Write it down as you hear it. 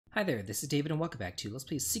Hi there, this is David and welcome back to Let's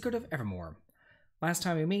Play Secret of Evermore. Last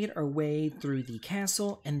time we made our way through the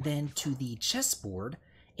castle and then to the chessboard,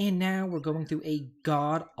 and now we're going through a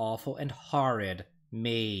god-awful and horrid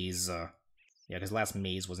maze. Yeah, because last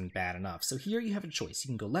maze wasn't bad enough. So here you have a choice. You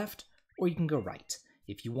can go left or you can go right.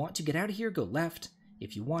 If you want to get out of here, go left.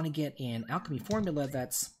 If you want to get an alchemy formula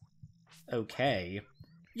that's okay,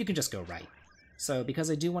 you can just go right. So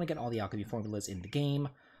because I do want to get all the alchemy formulas in the game,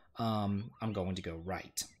 I'm going to go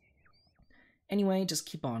right. Anyway, just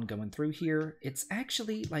keep on going through here. It's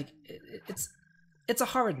actually, like, it's a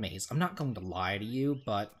horrid maze. I'm not going to lie to you,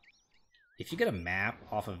 but if you get a map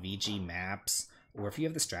off of VG Maps, or if you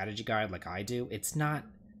have the strategy guide like I do, it's not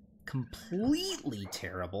completely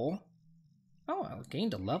terrible. Oh, I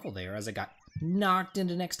gained a level there as I got knocked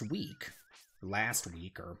into next week. Last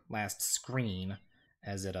week, or last screen,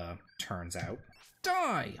 as it, turns out.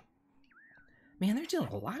 Die! Man, they're dealing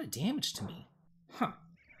a lot of damage to me. Huh.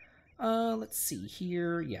 Let's see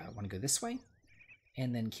here. Yeah, I want to go this way.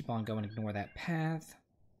 And then keep on going, ignore that path.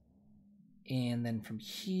 And then from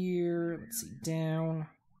here, let's see, down.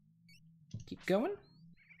 Keep going.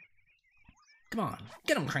 Come on,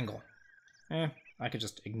 get him, Kringle. I could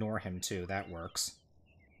just ignore him too, that works.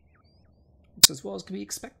 It's as well as can be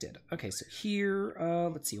expected. Okay, so here,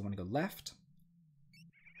 let's see, I want to go left.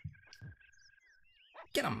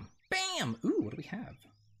 Get him! Bam! Ooh, what do we have?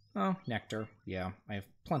 Oh, nectar. Yeah, I have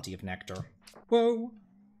plenty of nectar. Whoa!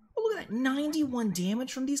 Oh, look at that! 91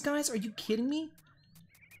 damage from these guys? Are you kidding me?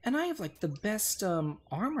 And I have, like, the best,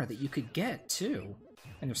 armor that you could get, too.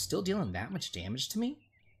 And they're still dealing that much damage to me?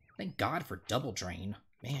 Thank God for Double Drain.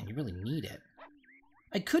 Man, you really need it.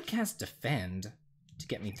 I could cast Defend to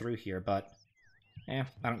get me through here, but I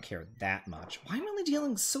don't care that much. Why am I only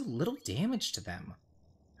dealing so little damage to them?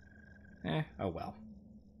 Oh well.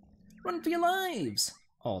 Run for your lives!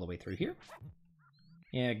 All the way through here.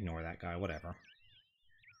 Yeah, ignore that guy, whatever.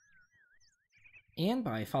 And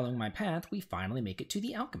by following my path, we finally make it to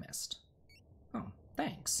the Alchemist. Oh,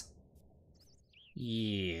 thanks.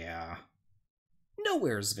 Yeah.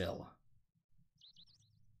 Nowheresville.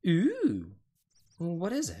 Ooh.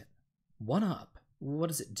 What is it? 1-up. What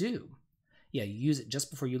does it do? Yeah, you use it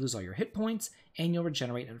just before you lose all your hit points, and you'll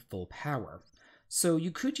regenerate at full power. So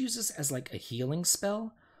you could use this as like a healing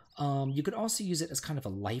spell. You could also use it as kind of a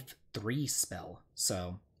life 3 spell.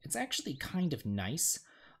 So it's actually kind of nice.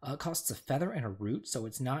 It costs a feather and a root, so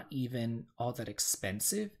it's not even all that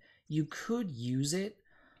expensive. You could use it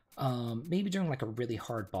maybe during like a really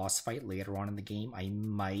hard boss fight later on in the game. I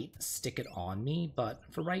might stick it on me, but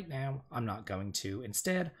for right now, I'm not going to.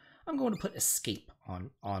 Instead, I'm going to put escape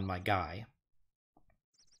on my guy.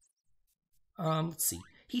 Let's see.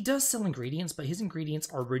 He does sell ingredients, but his ingredients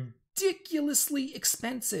are ridiculously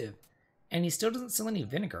expensive. And he still doesn't sell any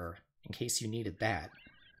vinegar, in case you needed that.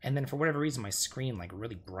 And then for whatever reason, my screen like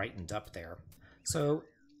really brightened up there. So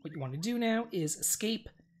what you want to do now is escape.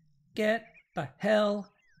 Get the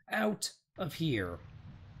hell out of here.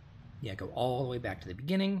 Yeah, go all the way back to the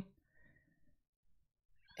beginning.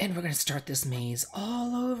 And we're going to start this maze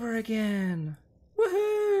all over again.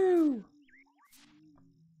 Woohoo!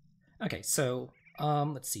 Okay, so,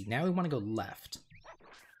 let's see. Now we want to go left.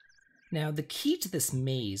 Now, the key to this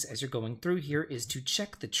maze as you're going through here is to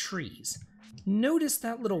check the trees. Notice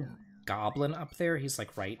that little goblin up there? He's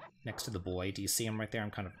like right next to the boy. Do you see him right there?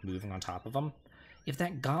 I'm kind of moving on top of him. If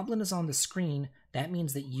that goblin is on the screen, that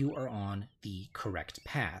means that you are on the correct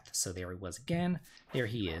path. So there he was again. There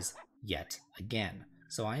he is yet again.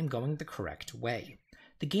 So I am going the correct way.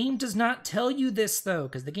 The game does not tell you this, though,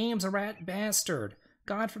 because the game's a rat bastard.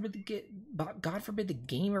 God forbid the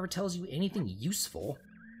game ever tells you anything useful.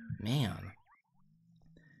 Man.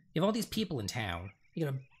 You have all these people in town. You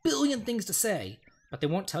got a billion things to say, but they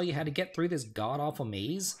won't tell you how to get through this god-awful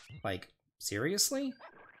maze? Like, seriously?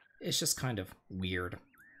 It's just kind of weird.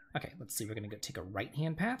 Okay, let's see. We're going to go take a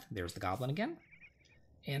right-hand path. There's the goblin again.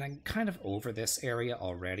 And I'm kind of over this area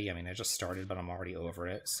already. I mean, I just started, but I'm already over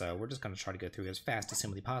it. So we're just going to try to go through as fast as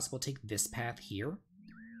humanly possible. Take this path here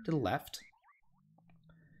to the left.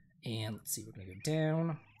 And let's see. We're going to go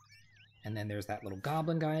down. And then there's that little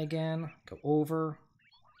goblin guy again. Go over.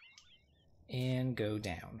 And go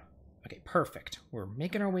down. Okay, perfect. We're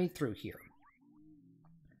making our way through here.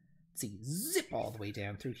 Let's see, zip all the way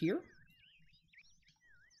down through here.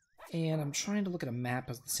 And I'm trying to look at a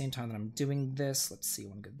map at the same time that I'm doing this. Let's see, I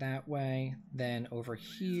want to go that way. Then over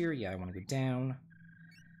here, yeah, I want to go down.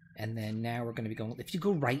 And then now we're going to be going... If you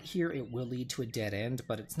go right here, it will lead to a dead end,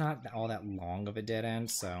 but it's not all that long of a dead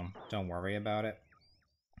end, so don't worry about it.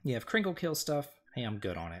 Yeah, if Kringle kills stuff, hey, I'm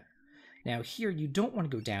good on it. Now here, you don't want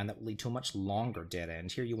to go down. That will lead to a much longer dead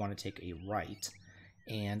end. Here you want to take a right.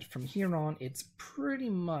 And from here on, it's pretty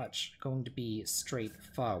much going to be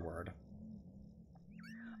straightforward.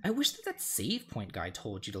 I wish that save point guy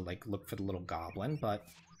told you to, like, look for the little goblin, but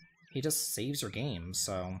he just saves your game,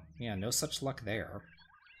 so yeah, no such luck there.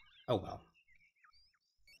 Oh well.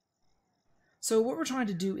 So what we're trying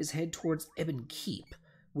to do is head towards Ebon Keep,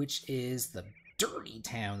 which is the dirty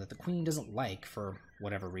town that the queen doesn't like for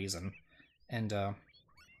whatever reason. And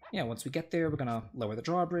yeah, once we get there, we're gonna lower the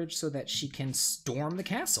drawbridge so that she can storm the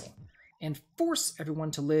castle and force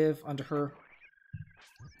everyone to live under her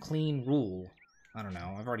clean rule. I don't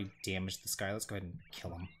know, I've already damaged this guy. Let's go ahead and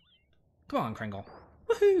kill him. Come on, Kringle.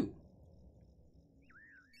 Woohoo!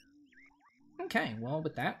 Okay, well,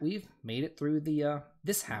 with that, we've made it through the,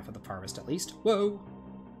 this half of the forest, at least. Whoa!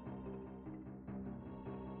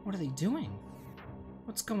 What are they doing?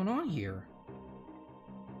 What's going on here?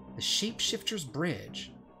 The Shapeshifter's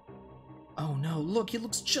Bridge. Oh no, look, he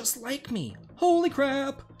looks just like me! Holy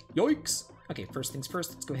crap! Yikes! Okay, first things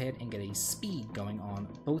first, let's go ahead and get a speed going on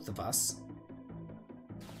both of us.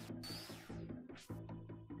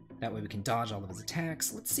 That way we can dodge all of his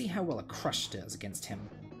attacks. Let's see how well a crush does against him.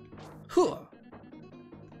 Huh!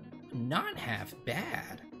 Not half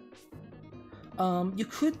bad. You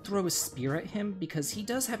could throw a spear at him because he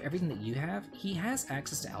does have everything that you have. He has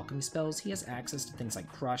access to alchemy spells. He has access to things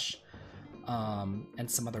like crush, and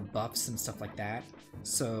some other buffs and stuff like that.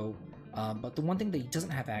 So, but the one thing that he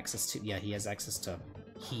doesn't have access to, yeah, he has access to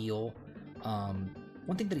heal.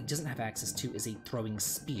 One thing that he doesn't have access to is a throwing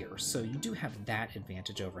spear, so you do have that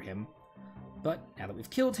advantage over him. But now that we've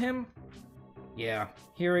killed him, yeah,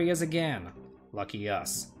 here he is again. Lucky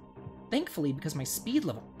us. Thankfully, because my speed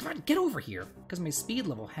level... God, get over here! Because my speed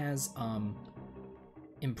level has,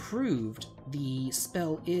 improved, the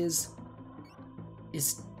spell is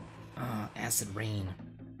Acid Rain.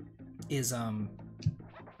 Bam!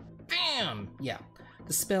 Yeah.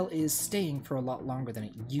 The spell is staying for a lot longer than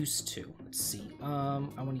it used to. Let's see. I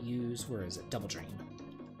want to use... Where is it? Double Drain.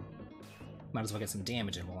 Might as well get some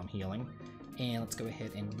damage in while I'm healing. And let's go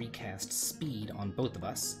ahead and recast speed on both of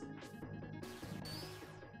us.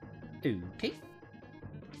 Okay.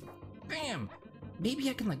 Bam! Maybe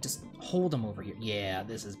I can, like, just hold him over here. Yeah,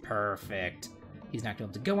 this is perfect. He's not going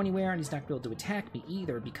to be able to go anywhere, and he's not going to be able to attack me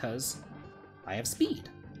either because I have speed.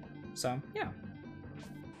 So, yeah.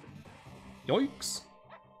 Yikes.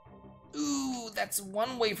 Ooh, that's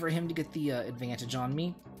one way for him to get the advantage on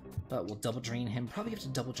me. But we'll double drain him. Probably have to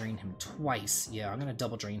double drain him twice. Yeah, I'm going to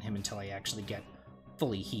double drain him until I actually get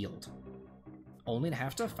fully healed. Only to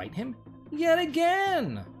have to fight him yet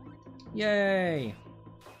again! Yay!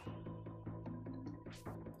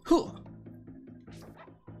 Huh!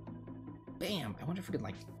 Bam! I wonder if we could,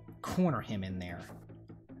 like, corner him in there.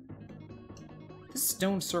 This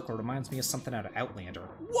stone circle reminds me of something out of Outlander.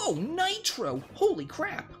 Whoa! Nitro! Holy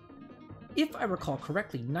crap! If I recall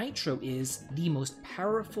correctly, Nitro is the most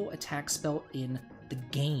powerful attack spell in the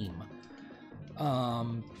game.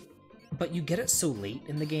 But you get it so late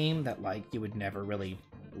in the game that, like, you would never really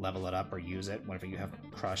level it up or use it whenever you have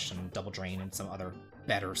Crush and Double Drain and some other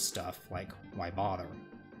better stuff. Like, why bother?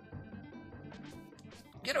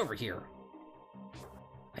 Get over here!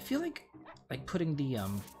 I feel like putting the,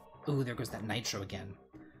 oh, there goes that Nitro again.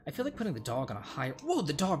 I feel like putting the dog on a higher... Whoa,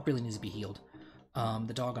 the dog really needs to be healed.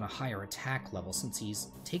 The dog on a higher attack level, since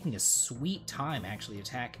he's taking a sweet time actually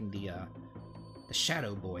attacking the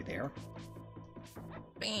Shadow Boy there.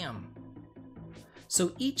 Bam!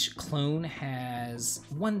 So each clone has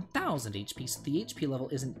 1,000 HP, so the HP level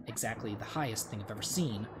isn't exactly the highest thing I've ever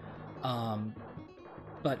seen.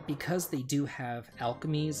 But because they do have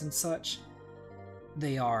alchemies and such,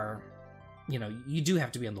 they are, you know, you do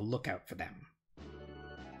have to be on the lookout for them.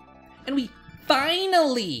 And we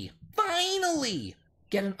finally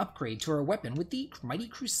get an upgrade to our weapon with the Mighty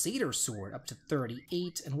Crusader Sword up to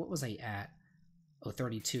 38, and what was I at? Oh,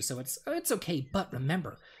 32, so it's okay, but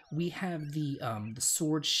remember, we have the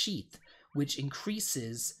sword sheath, which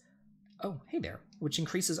increases, oh, hey there, which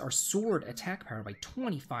increases our sword attack power by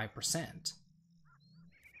 25%.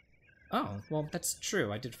 Oh, well, that's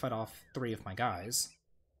true, I did fight off 3 of my guys.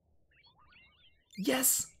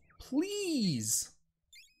 Yes, please!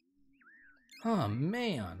 Oh,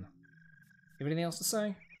 man. You have anything else to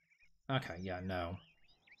say? Okay, yeah, no.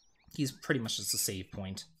 He's pretty much just a save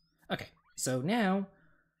point. Okay. So now,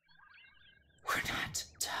 we're not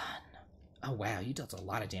done. Oh wow, you dealt a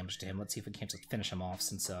lot of damage to him. Let's see if we can't just finish him off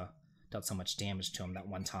since dealt so much damage to him that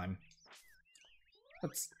one time.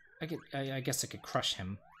 I guess I could crush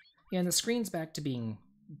him. Yeah, and the screen's back to being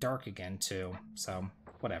dark again too, so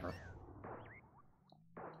whatever.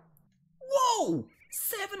 Whoa!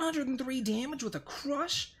 703 damage with a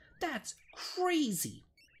crush? That's crazy.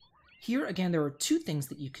 Here, again, there are two things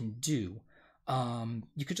that you can do.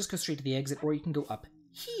 You could just go straight to the exit, or you can go up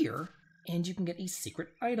here, and you can get a secret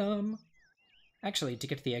item. Actually, to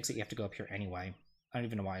get to the exit, you have to go up here anyway. I don't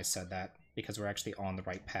even know why I said that, because we're actually on the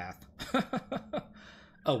right path.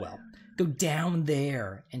 Oh well. Go down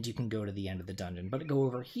there, and you can go to the end of the dungeon. But go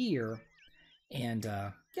over here, and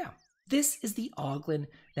yeah. This is the Oglin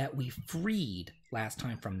that we freed last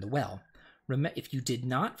time from the well. If you did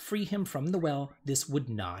not free him from the well, this would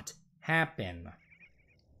not happen.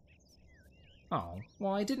 Oh,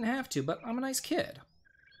 well, I didn't have to, but I'm a nice kid.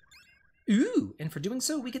 Ooh, and for doing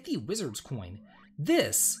so, we get the Wizard's Coin.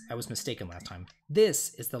 This, I was mistaken last time,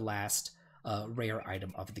 this is the last rare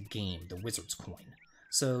item of the game, the Wizard's Coin.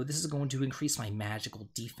 So this is going to increase my magical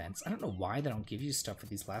defense. I don't know why they don't give you stuff for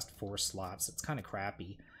these last 4 slots. It's kind of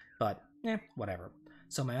crappy, but whatever.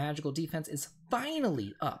 So my magical defense is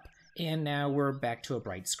finally up, and now we're back to a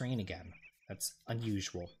bright screen again. That's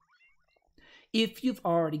unusual. If you've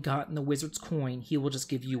already gotten the Wizard's Coin, he will just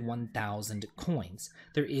give you 1,000 coins.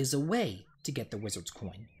 There is a way to get the Wizard's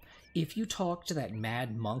Coin. If you talk to that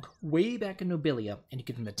mad monk way back in Nobilia, and you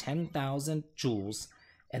give him the 10,000 jewels,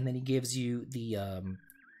 and then he gives you the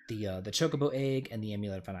Chocobo Egg and the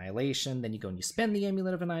Amulet of Annihilation, then you go and you spend the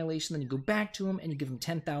Amulet of Annihilation, then you go back to him and you give him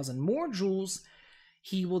 10,000 more jewels,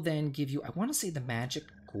 he will then give you, I want to say, the Magic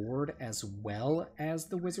Gourd as well as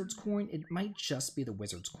the Wizard's Coin. It might just be the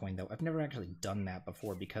Wizard's Coin, though. I've never actually done that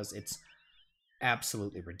before because it's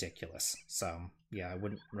absolutely ridiculous. So, yeah, I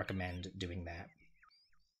wouldn't recommend doing that.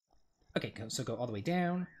 Okay, so go all the way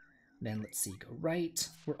down. Then let's see, go right.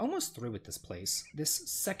 We're almost through with this place. This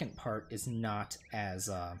second part is not as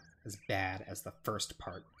bad as the first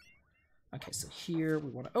part. Okay, so here we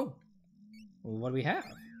want to... Oh! What do we have?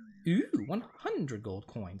 Ooh, 100 gold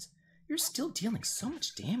coins. You're still dealing so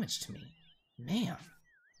much damage to me. Man.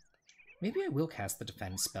 Maybe I will cast the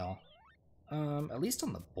defend spell. At least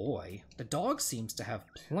on the boy. The dog seems to have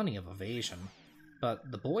plenty of evasion.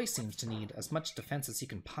 But the boy seems to need as much defense as he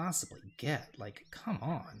can possibly get. Like, come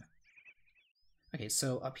on. Okay,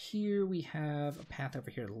 so up here we have a path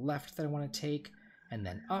over here to the left that I want to take, and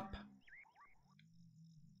then up.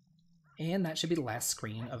 And that should be the last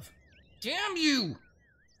screen of... Damn you!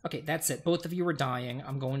 Okay, that's it. Both of you are dying.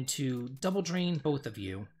 I'm going to double drain both of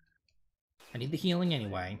you. I need the healing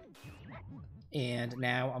anyway. And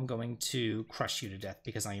now I'm going to crush you to death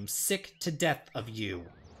because I am sick to death of you.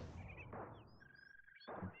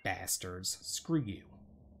 Bastards. Screw you.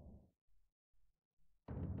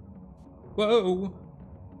 Whoa!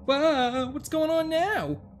 Whoa! What's going on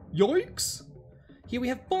now? Yikes! Here we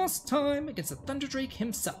have boss time against the Thunderdrake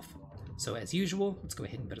himself. So as usual, let's go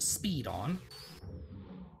ahead and put a speed on.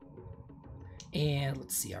 And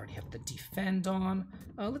let's see, I already have the defend on.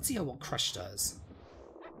 Let's see how well Crush does.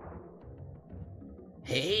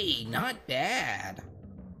 Hey, not bad!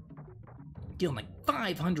 Dealing like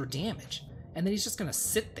 500 damage. And then he's just gonna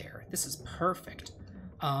sit there. This is perfect.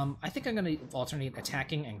 I think I'm going to alternate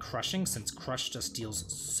attacking and crushing since Crush just deals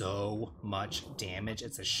so much damage.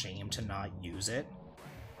 It's a shame to not use it.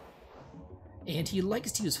 And he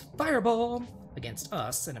likes to use Fireball against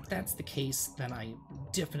us, and if that's the case, then I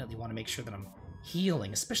definitely want to make sure that I'm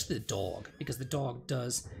healing, especially the dog, because the dog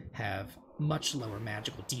does have much lower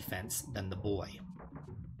magical defense than the boy.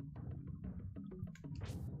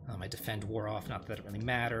 My defend wore off, not that it really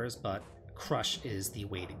matters, but Crush is the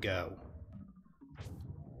way to go.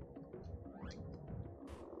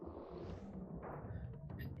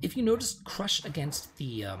 If you notice, Crush against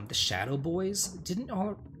the Shadow Boys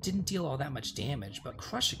didn't deal all that much damage, but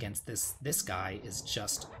Crush against this guy is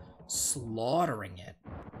just slaughtering it.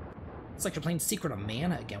 It's like you're playing Secret of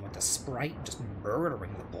Mana again with the sprite just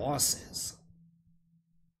murdering the bosses.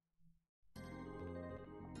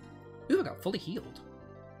 Ooh, I got fully healed.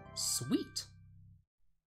 Sweet.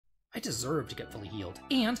 I deserve to get fully healed.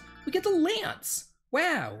 And we get the Lance!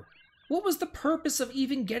 Wow! What was the purpose of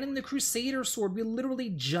even getting the Crusader Sword? We literally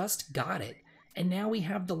just got it. And now we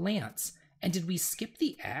have the Lance. And did we skip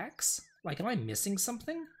the axe? Like, am I missing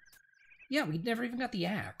something? Yeah, we never even got the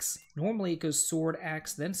axe. Normally it goes sword,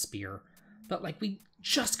 axe, then spear. But, like, we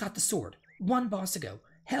just got the sword. One boss ago.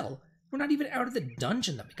 Hell, we're not even out of the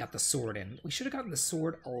dungeon that we got the sword in. We should have gotten the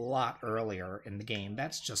sword a lot earlier in the game.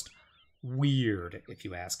 That's just weird, if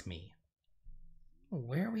you ask me.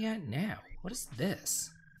 Where are we at now? What is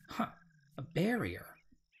this? Huh. A barrier.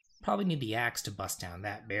 Probably need the axe to bust down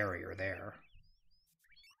that barrier there.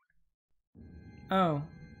 Oh,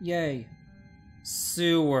 yay.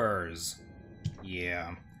 Sewers.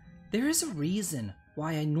 Yeah. There is a reason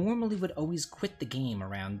why I normally would always quit the game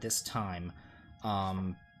around this time.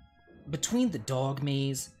 Between the dog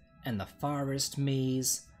maze and the forest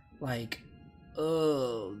maze. Like,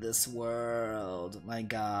 oh, this world, my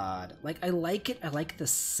god. Like, I like it. I like the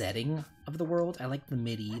setting of the world. I like the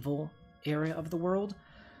medieval area of the world.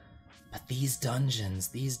 But these dungeons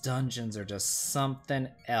are just something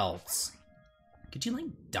else. Could you,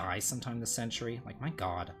 like, die sometime this century? Like, my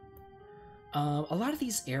god. A lot of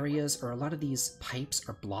these areas, or a lot of these pipes,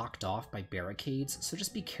 are blocked off by barricades, so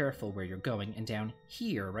just be careful where you're going. And down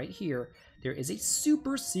here, right here, there is a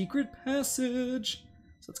super secret passage.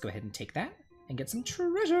 So let's go ahead and take that and get some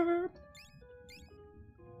treasure.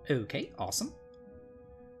 Okay, awesome.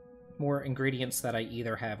 More ingredients that I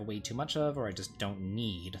either have way too much of or I just don't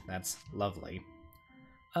need. That's lovely.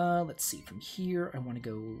 Let's see, from here I want to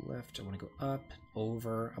go left, I want to go up,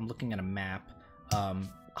 over. I'm looking at a map.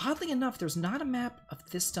 Oddly enough, there's not a map of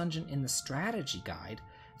this dungeon in the strategy guide.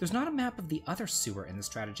 There's not a map of the other sewer in the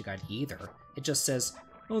strategy guide either. It just says,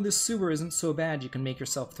 oh, this sewer isn't so bad, you can make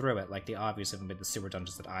yourself through it. Like, they obviously haven't made the sewer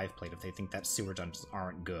dungeons that I've played if they think that sewer dungeons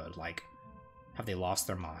aren't good. Like, have they lost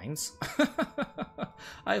their minds?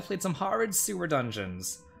 I've played some horrid sewer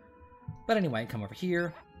dungeons. But anyway, come over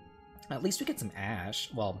here. At least we get some ash.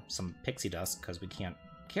 Well, some pixie dust, because we can't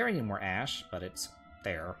carry any more ash, but it's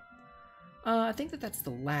there. I think that's the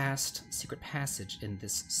last secret passage in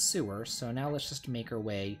this sewer, so now let's just make our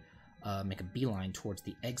way, make a beeline towards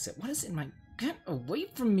the exit. What is in my... Get away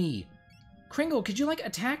from me! Kringle, could you, like,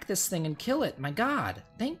 attack this thing and kill it? My god,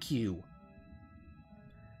 thank you!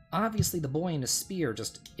 Obviously, the boy in the spear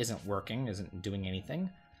just isn't working, isn't doing anything.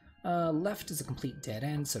 Left is a complete dead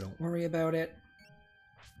end, so don't worry about it.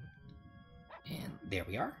 And there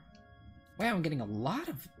we are. Wow, I'm getting a lot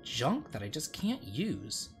of junk that I just can't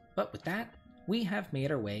use. But with that, we have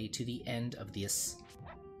made our way to the end of this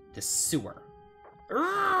sewer.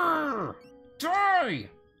 Urgh! Die!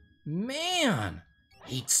 Man! I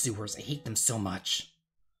hate sewers. I hate them so much.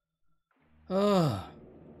 Ugh.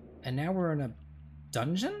 And now we're in a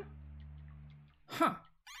dungeon? Huh.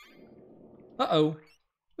 Uh-oh.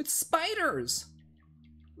 With spiders!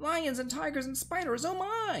 Lions and tigers and spiders, oh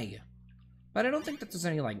my! But I don't think that there's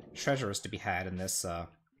any, like, treasures to be had in this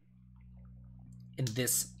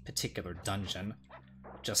particular dungeon.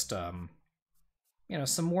 Just, you know,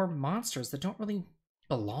 some more monsters that don't really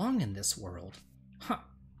belong in this world. Huh.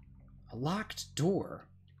 A locked door.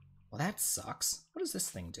 Well, that sucks. What does this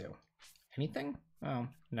thing do? Anything? Oh,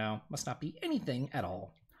 no. Must not be anything at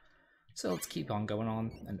all. So let's keep on going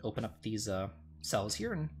on and open up these cells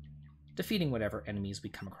here and defeating whatever enemies we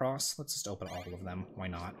come across. Let's just open all of them. Why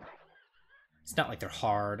not? It's not like they're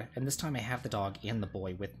hard, and this time I have the dog and the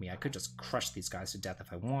boy with me. I could just crush these guys to death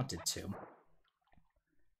if I wanted to.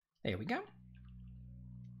 There we go.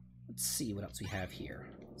 Let's see what else we have here.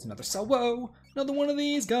 There's another cell. Whoa! Another one of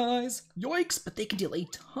these guys! Yikes! But they can deal a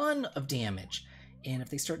ton of damage. And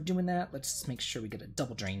if they start doing that, let's just make sure we get a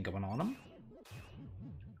double drain going on them.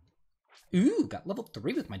 Ooh, got level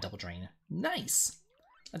 3 with my double drain. Nice!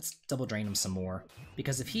 Let's double drain him some more.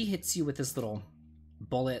 Because if he hits you with this little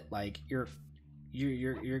bullet, like, you're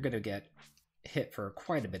gonna get hit for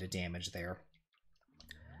quite a bit of damage there.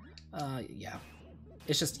 Yeah.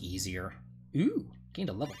 It's just easier. Ooh, gained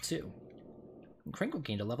a level 2. And Crinkle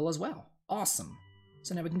gained a level as well. Awesome.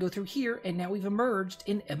 So now we can go through here, and now we've emerged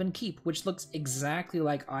in Ebon Keep, which looks exactly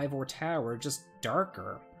like Ivor Tower, just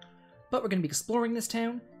darker. But we're gonna be exploring this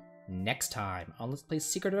town next time on Let's Play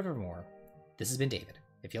Secret of Evermore. This has been David.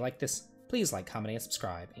 If you like this, please like, comment, and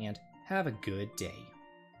subscribe, and have a good day.